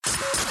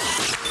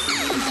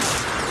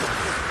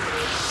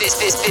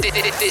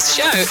This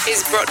show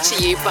is brought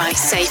to you by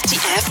Safety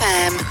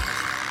FM.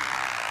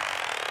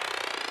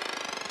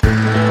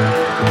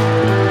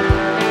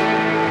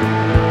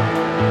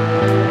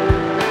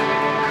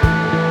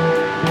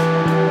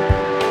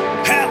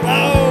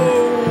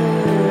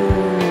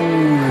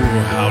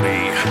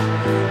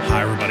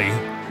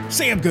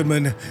 Sam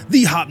Goodman,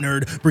 the Hop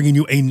Nerd, bringing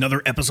you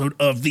another episode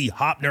of the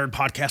Hop Nerd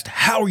Podcast.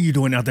 How are you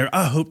doing out there?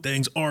 I hope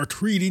things are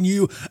treating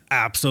you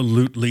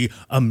absolutely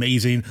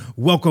amazing.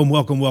 Welcome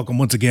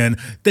once again.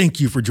 Thank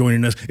you for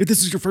joining us. If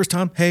this is your first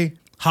time, hey,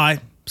 hi,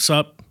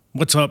 sup,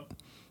 what's up?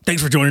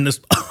 Thanks for joining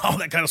us, all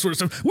that kind of sort of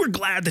stuff. We're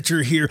glad that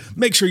you're here.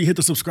 Make sure you hit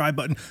the subscribe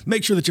button.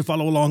 Make sure that you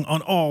follow along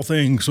on all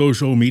things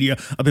social media.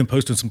 I've been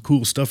posting some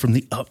cool stuff from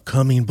the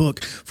upcoming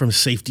book from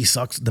Safety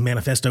Sucks, the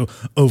Manifesto,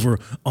 over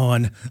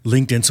on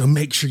LinkedIn. So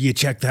make sure you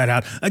check that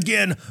out.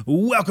 Again,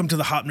 welcome to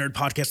the Hop Nerd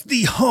Podcast,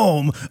 the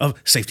home of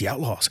safety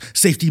outlaws,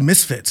 safety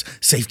misfits,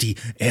 safety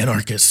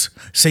anarchists,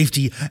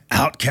 safety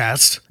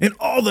outcasts, and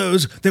all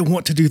those that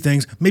want to do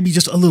things maybe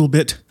just a little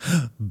bit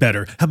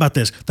better. How about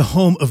this? The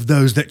home of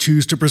those that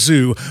choose to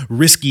pursue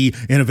risky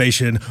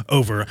innovation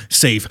over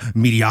safe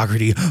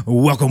mediocrity.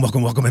 Welcome.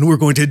 And we're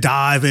going to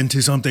dive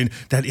into something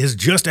that is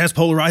just as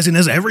polarizing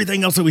as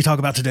everything else that we talk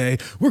about today.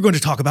 We're going to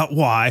talk about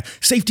why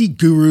safety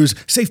gurus,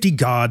 safety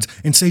gods,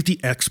 and safety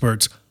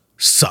experts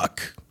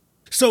suck.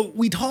 So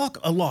we talk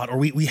a lot, or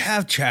we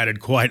have chatted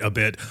quite a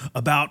bit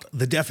about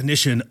the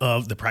definition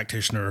of the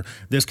practitioner,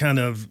 this kind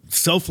of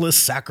selfless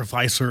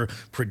sacrificer,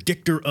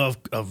 predictor of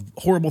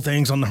horrible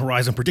things on the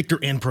horizon, predictor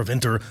and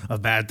preventer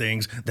of bad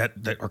things that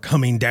are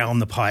coming down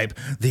the pipe,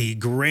 the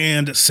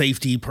grand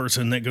safety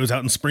person that goes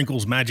out and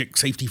sprinkles magic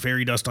safety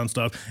fairy dust on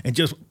stuff and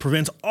just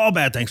prevents all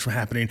bad things from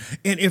happening.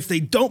 And if they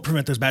don't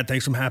prevent those bad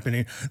things from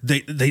happening,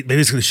 they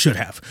basically should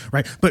have,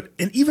 right? But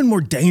an even more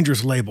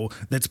dangerous label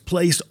that's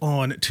placed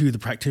on to the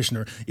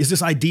practitioner is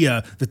this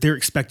idea that they're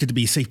expected to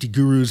be safety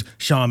gurus,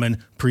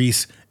 shaman,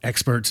 priests,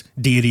 experts,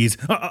 deities,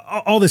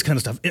 all this kind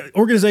of stuff.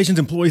 Organizations,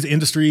 employees,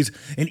 industries,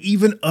 and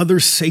even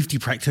other safety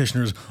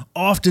practitioners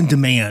often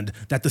demand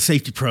that the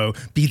safety pro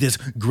be this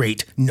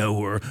great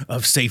knower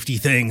of safety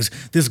things,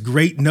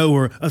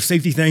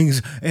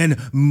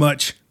 and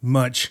much,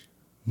 much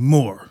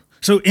more.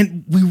 So,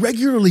 and we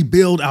regularly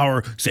build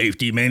our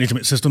safety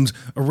management systems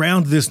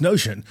around this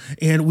notion,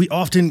 and we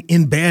often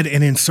embed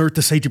and insert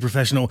the safety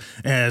professional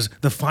as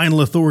the final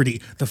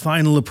authority, the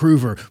final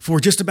approver for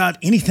just about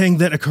anything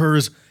that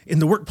occurs in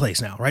the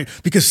workplace now, right?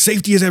 Because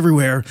safety is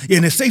everywhere,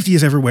 and if safety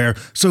is everywhere,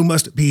 so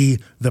must be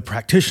the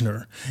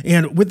practitioner.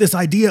 And with this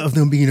idea of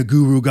them being a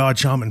guru, god,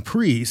 shaman,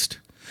 priest,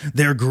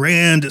 their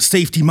grand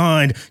safety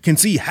mind can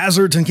see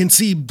hazards and can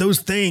see those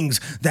things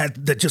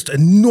that just a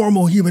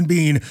normal human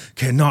being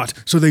cannot.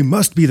 So they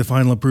must be the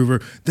final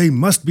approver. They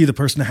must be the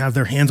person to have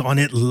their hands on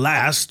it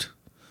last,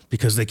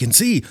 because they can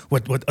see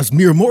what us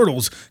mere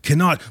mortals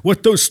cannot,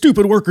 what those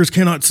stupid workers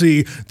cannot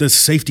see, the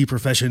safety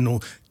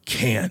professional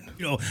can.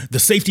 The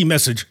safety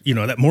message,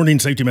 that morning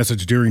safety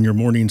message during your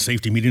morning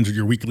safety meetings or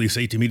your weekly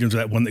safety meetings, or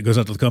that one that goes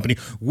out to the company,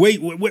 way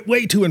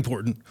too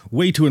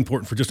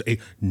important for just a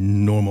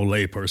normal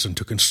layperson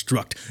to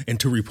construct and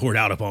to report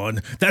out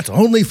upon. That's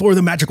only for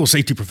the magical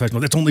safety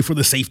professional. That's only for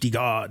the safety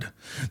god.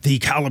 The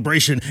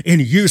calibration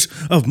and use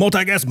of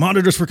multi-gas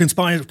monitors for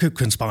confined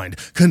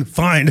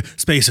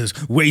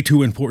spaces, way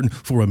too important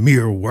for a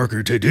mere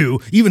worker to do.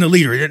 Even a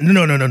leader,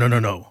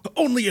 no.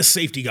 Only a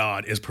safety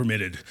god is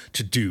permitted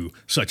to do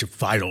such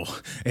vital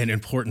and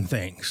important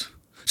things.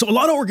 So a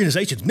lot of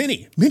organizations,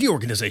 many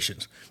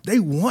organizations, they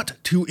want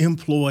to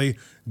employ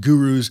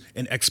gurus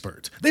and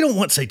experts. They don't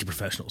want safety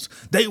professionals.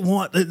 They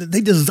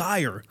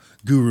desire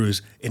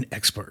gurus and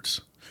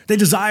experts. They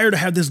desire to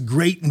have this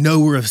great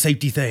knower of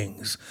safety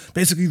things,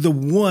 basically the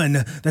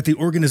one that the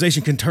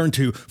organization can turn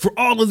to for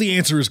all of the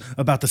answers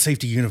about the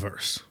safety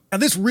universe. Now,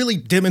 this really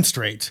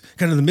demonstrates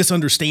kind of the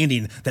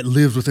misunderstanding that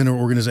lives within our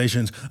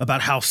organizations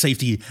about how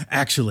safety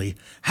actually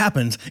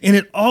happens. And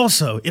it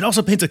also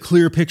paints a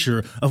clear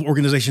picture of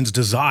organizations'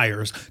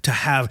 desires to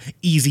have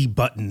easy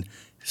button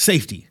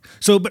safety.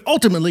 So, but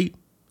ultimately,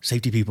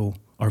 safety people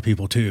are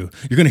people too.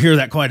 You're going to hear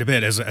that quite a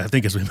bit as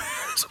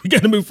we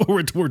got to move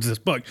forward towards this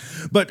book.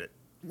 But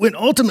when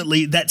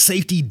ultimately that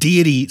safety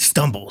deity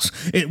stumbles,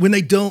 when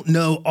they don't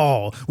know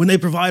all, when they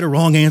provide a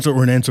wrong answer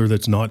or an answer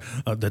that's not,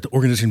 that the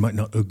organization might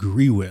not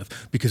agree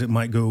with, because it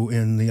might go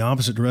in the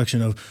opposite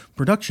direction of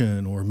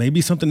production, or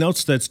maybe something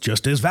else that's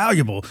just as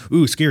valuable.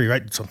 Ooh, scary,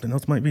 right? Something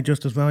else might be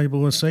just as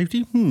valuable as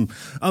safety.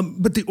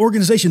 But the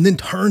organization then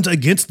turns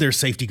against their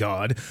safety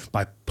god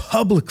by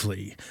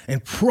publicly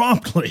and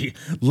promptly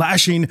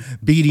lashing,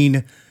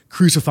 beating,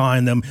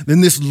 crucifying them.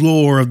 Then this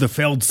lore of the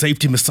failed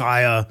safety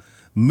messiah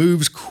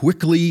moves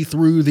quickly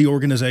through the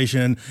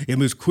organization. It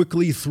moves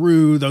quickly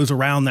through those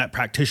around that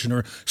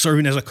practitioner,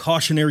 serving as a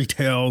cautionary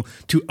tale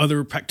to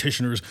other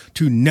practitioners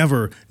to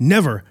never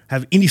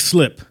have any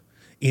slip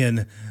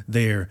in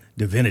their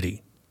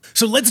divinity.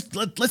 So let's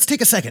take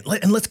a second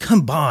and let's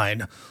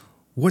combine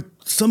what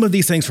some of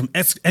these things from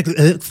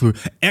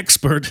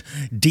expert,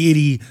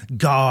 deity,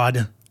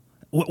 God,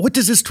 what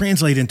does this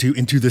translate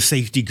into the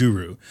safety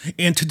guru?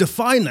 And to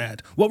define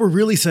that, what we're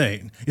really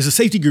saying is a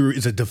safety guru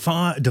is a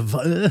divine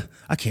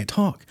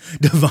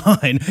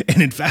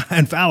and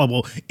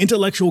infallible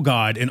intellectual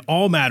guide in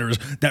all matters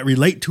that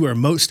relate to our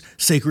most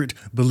sacred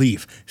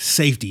belief,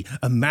 safety,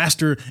 a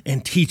master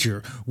and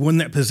teacher, one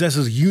that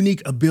possesses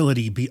unique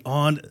ability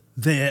beyond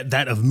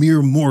that of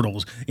mere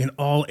mortals in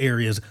all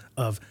areas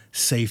of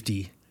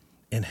safety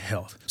and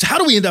health. So how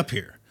do we end up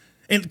here?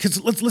 And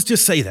because let's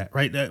just say that,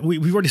 right?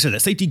 We've already said that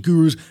safety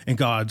gurus and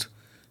gods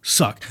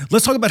suck.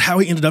 Let's talk about how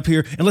we ended up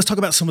here, and let's talk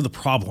about some of the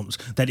problems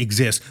that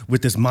exist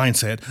with this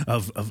mindset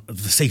of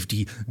the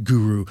safety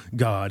guru,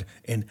 god,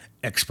 and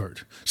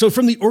expert. So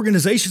from the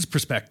organization's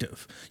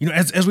perspective,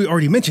 as we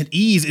already mentioned,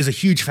 ease is a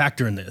huge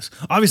factor in this.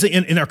 Obviously,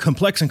 in our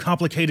complex and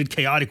complicated,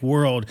 chaotic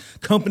world,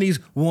 companies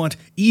want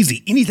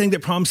easy. Anything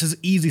that promises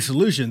easy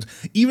solutions,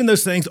 even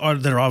those things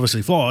that are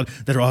obviously flawed,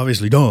 that are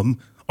obviously dumb,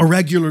 are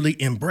regularly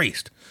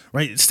embraced,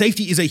 right?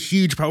 Safety is a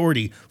huge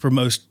priority for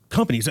most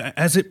companies,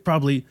 as it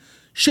probably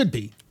should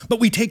be.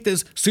 But we take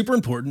this super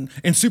important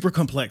and super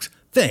complex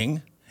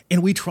thing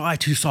and we try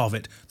to solve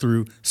it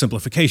through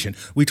simplification.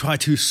 We try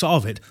to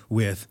solve it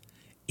with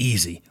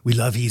easy. We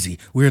love easy.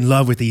 We're in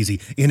love with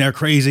easy. In our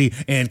crazy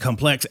and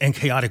complex and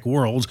chaotic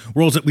worlds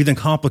that we then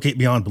complicate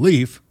beyond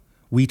belief,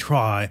 we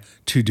try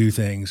to do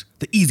things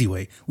the easy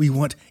way. We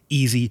want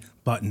easy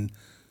button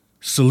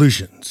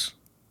solutions.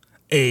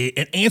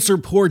 An answer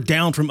poured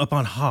down from up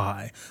on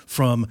high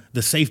from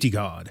the safety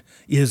god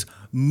is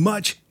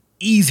much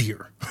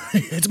easier.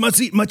 It's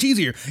much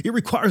easier. It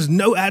requires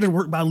no added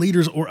work by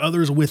leaders or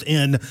others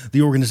within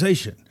the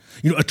organization.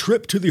 A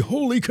trip to the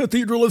Holy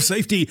Cathedral of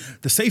Safety,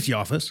 the safety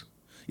office,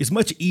 is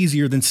much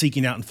easier than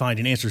seeking out and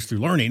finding answers through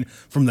learning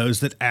from those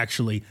that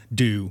actually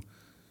do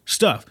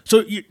stuff.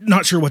 So you're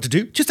not sure what to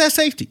do? Just ask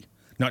safety.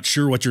 Not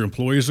sure what your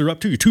employees are up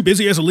to? You're too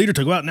busy as a leader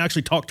to go out and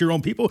actually talk to your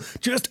own people?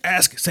 Just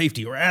ask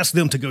safety or ask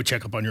them to go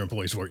check up on your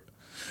employees for you.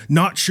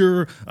 Not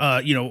sure,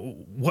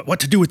 what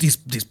to do with these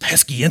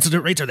pesky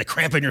incident rates? Are they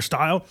cramping your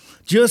style?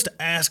 Just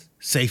ask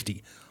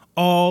safety.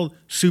 All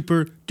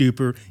super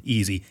duper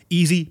easy.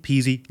 Easy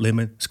peasy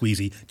lemon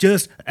squeezy.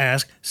 Just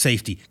ask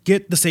safety.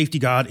 Get the safety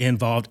god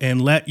involved and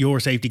let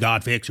your safety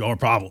god fix your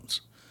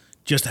problems.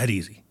 Just that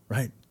easy,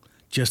 right?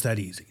 Just that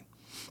easy.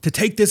 To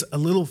take this a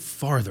little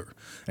farther,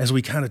 as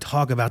we kind of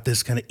talk about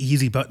this kind of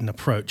easy button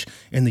approach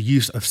and the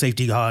use of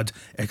safety gods,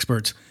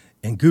 experts,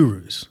 and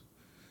gurus,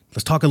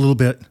 let's talk a little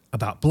bit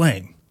about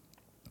blame.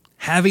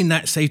 Having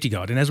that safety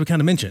god, and as we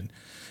kind of mentioned,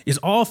 is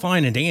all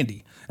fine and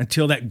dandy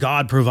until that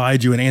god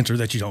provides you an answer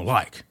that you don't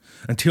like,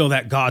 until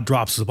that god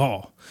drops the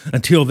ball,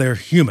 until they're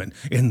human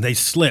and they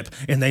slip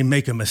and they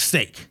make a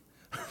mistake.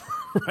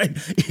 Right?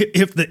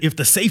 If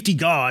the safety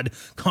god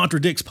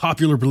contradicts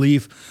popular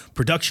belief,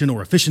 production,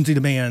 or efficiency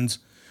demands,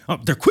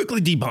 they're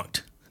quickly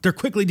debunked. They're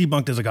quickly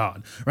debunked as a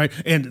god, right?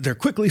 And they're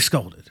quickly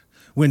scolded.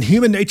 When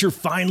human nature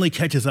finally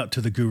catches up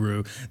to the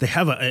guru, they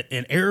have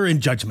an error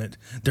in judgment.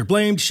 They're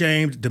blamed,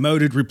 shamed,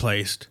 demoted,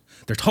 replaced.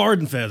 They're tarred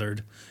and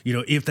feathered.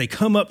 If they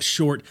come up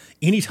short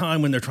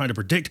anytime when they're trying to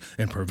predict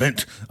and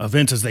prevent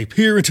events as they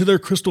peer into their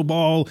crystal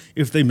ball,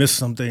 if they miss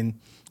something,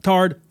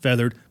 tarred,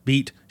 feathered,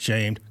 beat,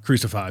 shamed,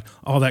 crucified,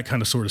 all that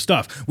kind of sort of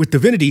stuff. With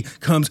divinity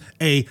comes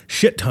a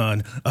shit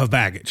ton of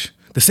baggage.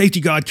 The safety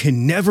god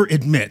can never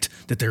admit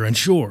that they're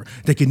unsure.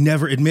 They can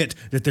never admit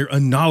that they're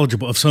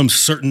unknowledgeable of some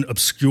certain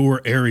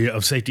obscure area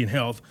of safety and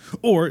health,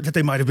 or that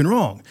they might have been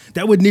wrong.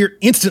 That would near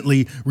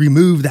instantly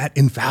remove that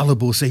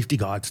infallible safety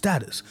god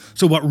status.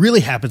 So what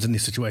really happens in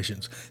these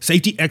situations?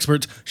 Safety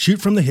experts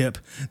shoot from the hip.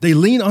 They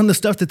lean on the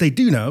stuff that they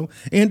do know,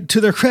 and to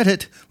their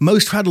credit,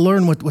 most try to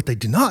learn what they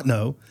do not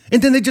know,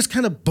 and then they just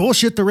kind of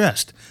bullshit the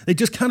rest. They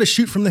just kind of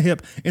shoot from the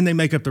hip, and they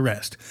make up the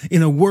rest.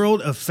 In a world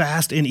of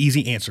fast and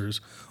easy answers,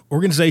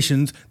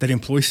 organizations that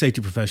employ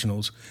safety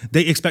professionals,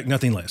 they expect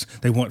nothing less.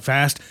 They want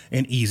fast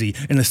and easy.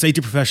 And the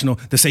safety professional,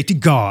 the safety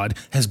god,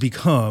 has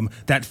become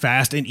that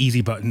fast and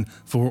easy button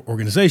for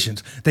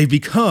organizations. They've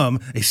become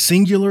a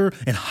singular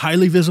and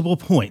highly visible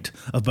point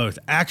of both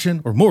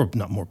action, or more,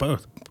 not more,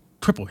 both,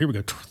 triple, here we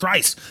go,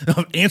 thrice,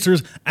 of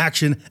answers,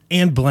 action,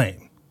 and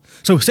blame.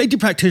 So safety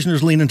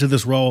practitioners lean into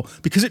this role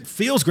because it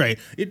feels great.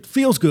 It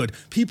feels good.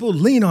 People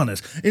lean on us.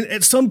 And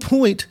at some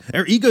point,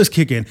 our egos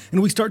kick in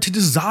and we start to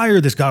desire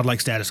this godlike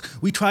status.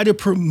 We try to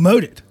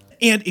promote it.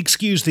 And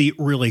excuse the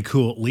really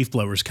cool leaf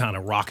blowers kind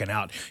of rocking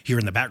out here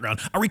in the background.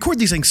 I record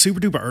these things super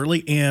duper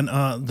early, and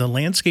the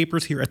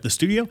landscapers here at the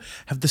studio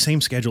have the same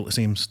schedule, it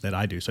seems, that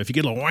I do. So if you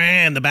get a little wah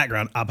in the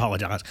background, I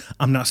apologize.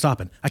 I'm not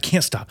stopping. I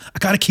can't stop. I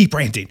got to keep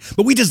ranting.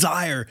 But we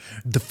desire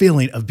the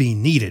feeling of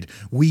being needed.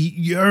 We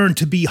yearn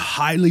to be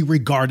highly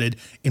regarded,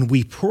 and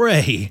we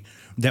pray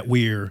that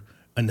we're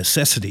a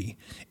necessity.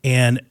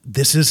 And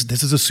this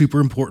is a super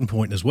important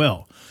point as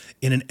well.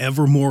 In an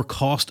ever more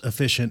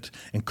cost-efficient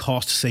and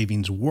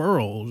cost-savings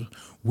world,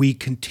 we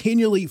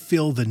continually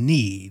feel the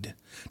need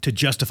to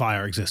justify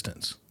our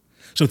existence.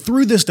 So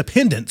through this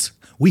dependence,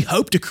 we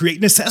hope to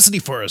create necessity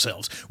for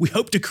ourselves. We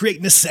hope to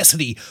create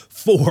necessity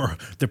for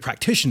the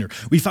practitioner.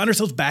 We find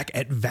ourselves back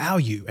at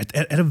value,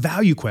 at a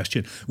value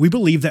question. We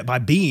believe that by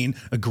being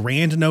a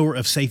grand knower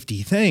of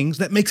safety things,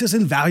 that makes us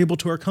invaluable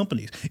to our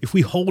companies. If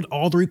we hold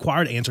all the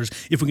required answers,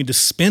 if we can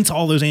dispense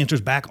all those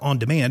answers back on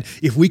demand,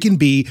 if we can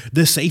be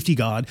the safety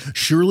god,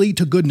 surely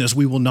to goodness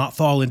we will not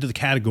fall into the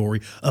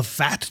category of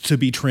fat to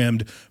be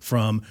trimmed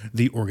from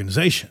the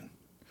organization.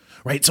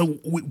 Right, so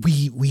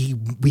we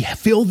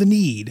feel the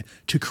need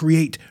to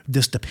create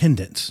this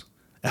dependence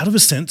out of a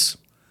sense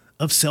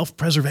of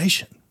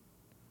self-preservation.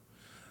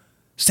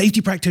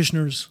 Safety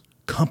practitioners,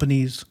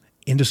 companies,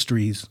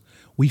 industries,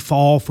 we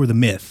fall for the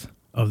myth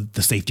of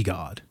the safety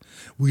god.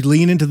 We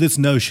lean into this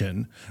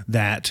notion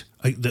that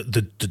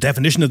the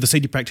definition of the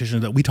safety practitioner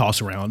that we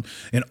toss around,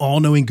 an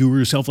all-knowing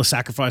guru, selfless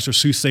sacrificer,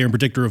 soothsayer, and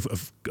predictor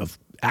of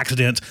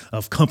accidents,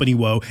 of company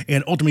woe,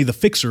 and ultimately the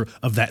fixer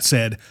of that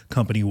said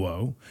company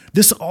woe.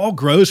 This all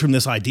grows from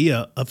this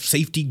idea of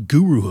safety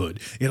guruhood.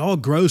 It all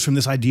grows from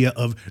this idea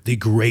of the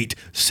great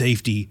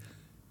safety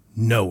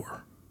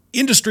knower.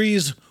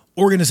 Industries,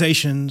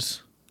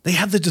 organizations, they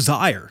have the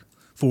desire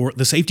for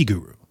the safety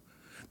guru.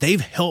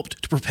 They've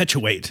helped to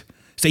perpetuate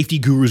safety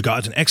gurus,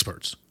 gods, and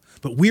experts.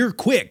 But we're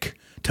quick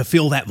to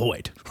fill that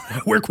void.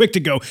 We're quick to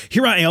go,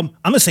 here I am,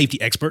 I'm a safety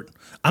expert,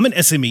 I'm an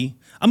SME,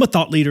 I'm a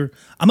thought leader,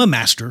 I'm a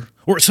master,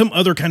 or some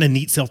other kind of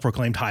neat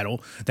self-proclaimed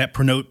title that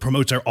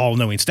promotes our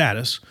all-knowing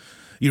status.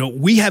 You know,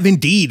 we have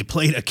indeed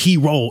played a key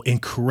role in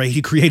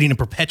creating and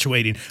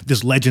perpetuating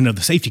this legend of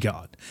the safety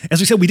god. As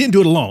we said, we didn't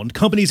do it alone.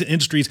 Companies and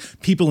industries,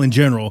 people in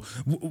general,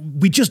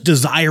 we just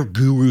desire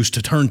gurus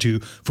to turn to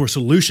for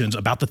solutions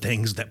about the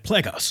things that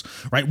plague us,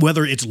 right?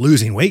 Whether it's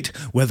losing weight,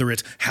 whether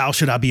it's how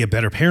should I be a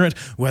better parent,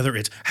 whether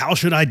it's how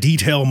should I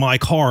detail my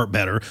car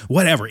better,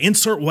 whatever.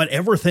 Insert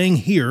whatever thing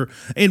here,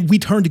 and we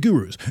turn to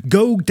gurus.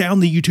 Go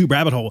down the YouTube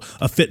rabbit hole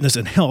of fitness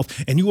and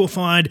health, and you will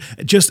find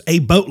just a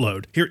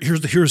boatload.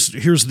 Here's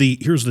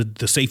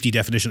the safety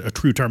definition, a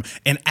true term,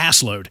 an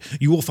ass load.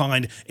 You will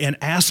find an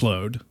ass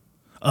load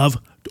of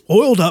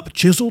oiled up,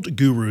 chiseled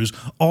gurus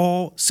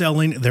all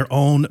selling their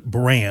own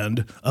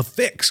brand of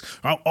fix.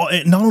 Not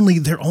only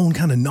their own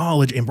kind of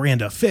knowledge and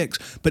brand of fix,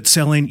 but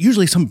selling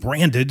usually some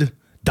branded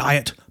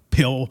diet,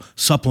 pill,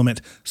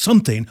 supplement,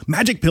 something,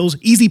 magic pills,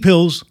 easy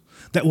pills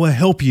that will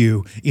help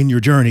you in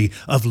your journey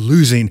of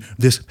losing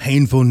this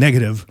painful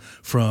negative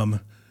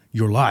from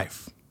your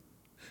life.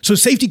 So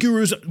safety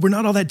gurus, we're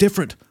not all that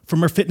different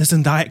from our fitness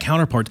and diet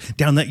counterparts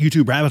down that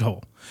YouTube rabbit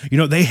hole. You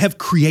know, they have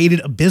created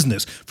a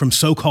business from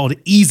so-called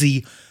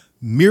easy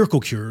miracle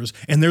cures,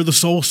 and they're the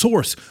sole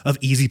source of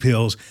easy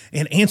pills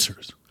and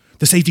answers.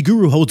 The safety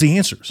guru holds the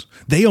answers.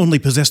 They only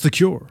possess the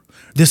cure.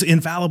 This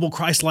infallible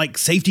Christ-like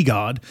safety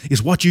god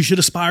is what you should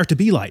aspire to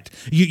be like.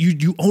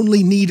 You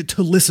only need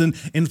to listen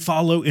and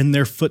follow in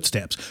their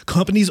footsteps.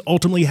 Companies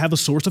ultimately have a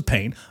source of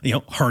pain,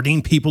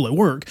 hurting people at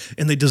work,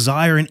 and they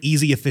desire an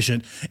easy,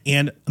 efficient,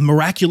 and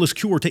miraculous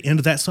cure to end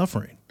that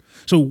suffering.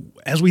 So,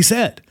 as we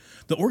said,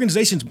 the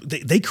organizations,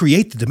 they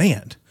create the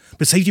demand.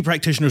 But safety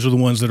practitioners are the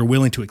ones that are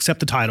willing to accept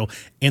the title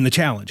and the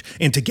challenge.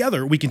 And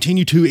together, we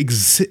continue to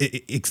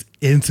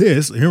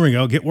insist, here we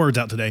go, get words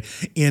out today,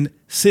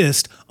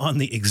 insist on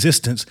the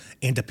existence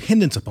and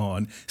dependence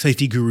upon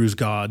safety gurus,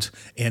 gods,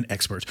 and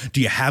experts.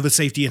 Do you have a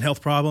safety and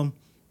health problem?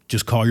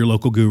 Just call your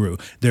local guru.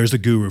 There's a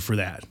guru for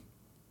that.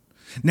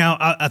 Now,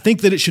 I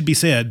think that it should be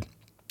said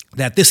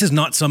that this is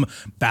not some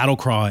battle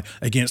cry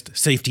against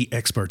safety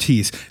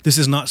expertise. This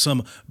is not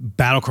some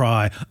battle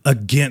cry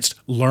against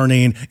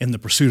learning and the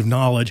pursuit of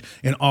knowledge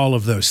and all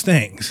of those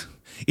things.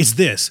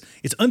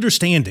 It's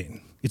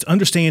understanding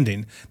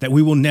that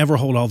we will never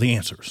hold all the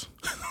answers.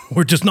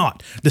 We're just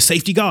not. The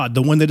safety god,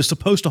 the one that is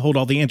supposed to hold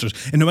all the answers,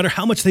 and no matter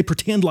how much they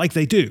pretend like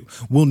they do,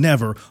 will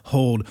never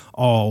hold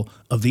all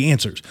of the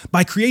answers.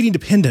 By creating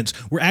dependence,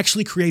 we're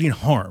actually creating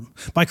harm.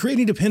 By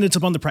creating dependence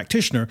upon the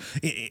practitioner,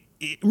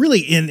 really,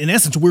 in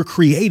essence, we're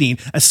creating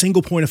a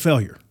single point of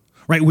failure.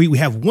 Right? We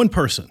have one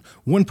person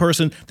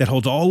that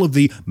holds all of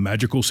the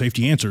magical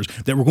safety answers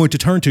that we're going to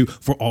turn to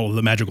for all of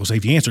the magical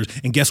safety answers.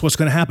 And guess what's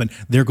going to happen?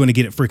 They're going to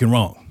get it freaking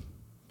wrong.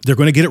 They're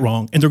going to get it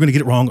wrong, and they're going to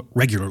get it wrong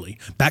regularly.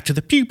 Back to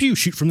the pew, pew,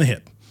 shoot from the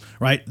hip,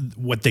 right?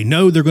 What they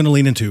know, they're going to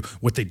lean into.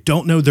 What they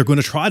don't know, they're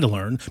going to try to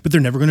learn, but they're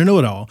never going to know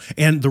it all.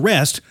 And the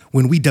rest,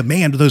 when we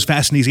demand those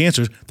fast and easy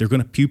answers, they're going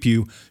to pew,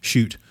 pew,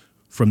 shoot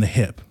from the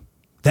hip.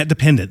 That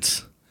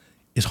dependence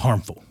is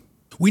harmful.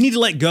 We need to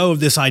let go of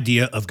this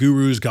idea of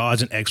gurus,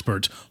 gods, and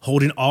experts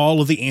holding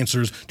all of the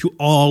answers to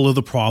all of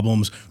the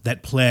problems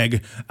that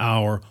plague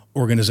our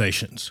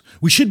organizations.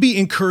 We should be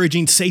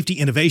encouraging safety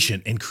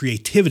innovation and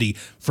creativity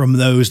from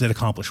those that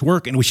accomplish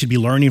work, and we should be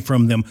learning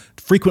from them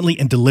frequently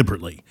and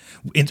deliberately,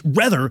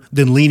 rather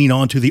than leaning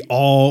on to the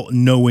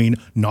all-knowing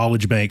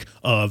knowledge bank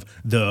of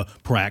the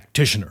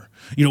practitioner.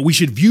 We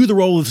should view the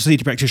role of the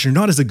safety practitioner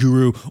not as a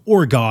guru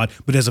or a god,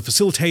 but as a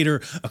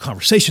facilitator, a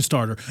conversation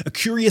starter, a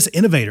curious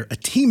innovator, a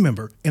team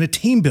member, and a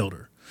team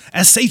builder.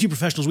 As safety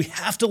professionals, we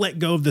have to let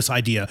go of this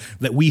idea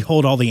that we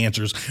hold all the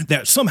answers,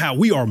 that somehow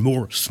we are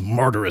more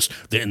smarterest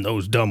than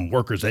those dumb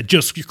workers that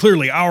just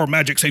clearly our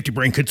magic safety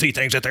brain could see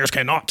things that theirs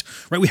cannot,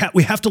 right?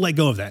 We have to let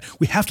go of that.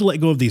 We have to let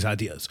go of these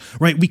ideas,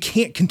 right? We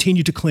can't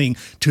continue to cling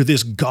to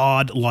this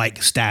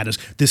God-like status,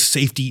 this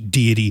safety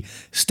deity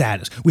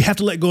status. We have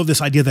to let go of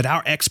this idea that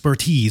our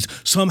expertise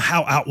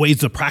somehow outweighs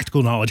the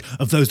practical knowledge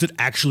of those that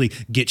actually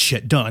get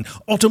shit done.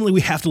 Ultimately,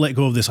 we have to let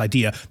go of this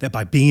idea that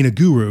by being a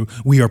guru,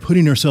 we are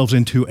putting ourselves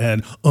into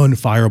an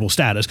unfireable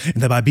status,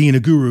 and that by being a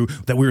guru,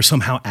 that we're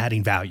somehow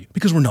adding value,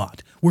 because we're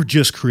not. We're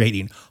just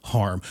creating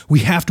harm. We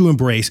have to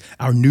embrace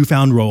our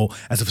newfound role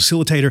as a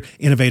facilitator,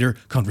 innovator,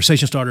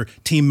 conversation starter,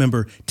 team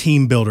member,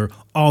 team builder,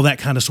 all that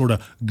kind of sort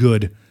of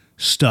good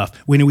stuff.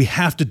 We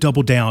have to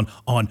double down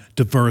on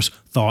diverse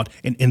thought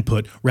and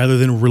input rather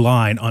than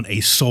relying on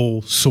a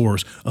sole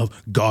source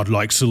of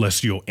godlike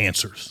celestial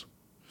answers.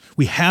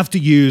 We have to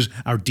use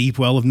our deep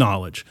well of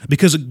knowledge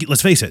because,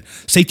 let's face it,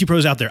 safety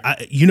pros out there,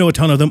 you know a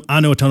ton of them,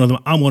 I know a ton of them,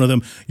 I'm one of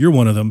them, you're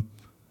one of them.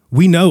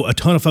 We know a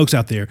ton of folks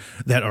out there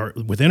that are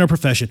within our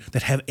profession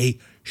that have a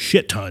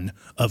shit ton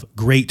of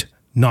great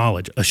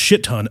knowledge, a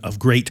shit ton of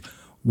great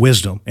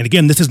wisdom. And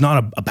again, this is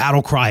not a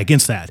battle cry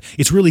against that.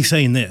 It's really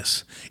saying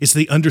this. It's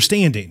the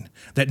understanding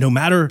that no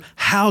matter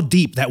how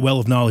deep that well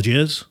of knowledge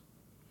is,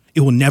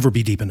 it will never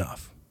be deep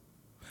enough.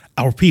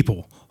 Our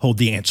people hold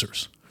the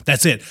answers.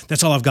 That's it.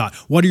 That's all I've got.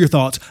 What are your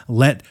thoughts?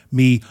 Let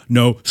me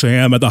know.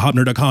 Sam at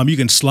thehopnerd.com. You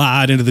can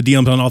slide into the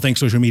DMs on all things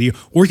social media,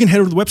 or you can head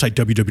over to the website,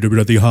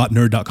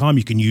 www.thehopnerd.com.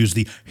 You can use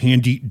the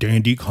handy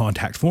dandy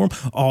contact form,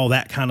 all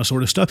that kind of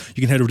sort of stuff.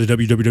 You can head over to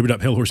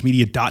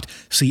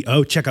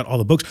www.palehorsemedia.co. Check out all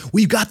the books.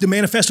 We've got the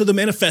manifesto. The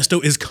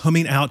manifesto is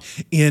coming out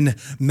in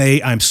May.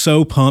 I'm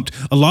so pumped.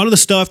 A lot of the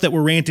stuff that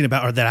we're ranting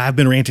about, or that I've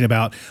been ranting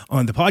about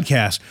on the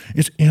podcast,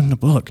 is in the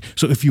book.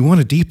 So if you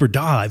want a deeper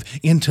dive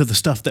into the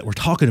stuff that we're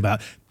talking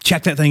about,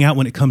 check that thing out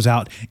when it comes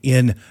out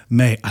in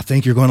May. I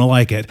think you're going to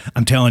like it.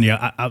 I'm telling you,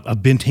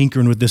 I've been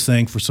tinkering with this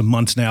thing for some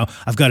months now.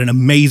 I've got an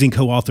amazing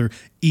co-author,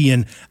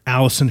 Ian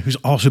Allison, who's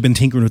also been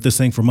tinkering with this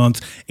thing for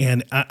months.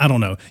 And I don't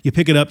know. You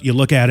pick it up, you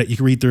look at it, you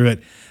can read through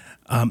it.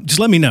 Just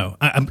let me know.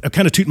 I'm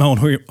kind of tooting my own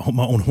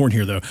horn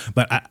here, though.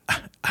 But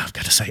I've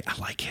got to say, I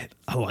like it.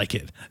 I like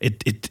it.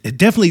 It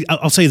definitely,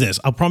 I'll say this.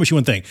 I'll promise you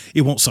one thing.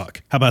 It won't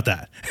suck. How about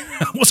that?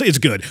 I won't say it's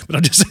good, but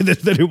I'll just say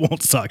that it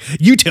won't suck.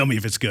 You tell me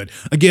if it's good.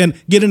 Again,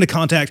 get into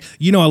contact.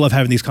 You know I love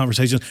having these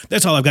conversations.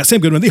 That's all I've got. Sam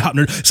Goodman, the Hop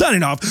Nerd,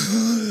 signing off.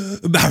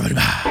 Bye.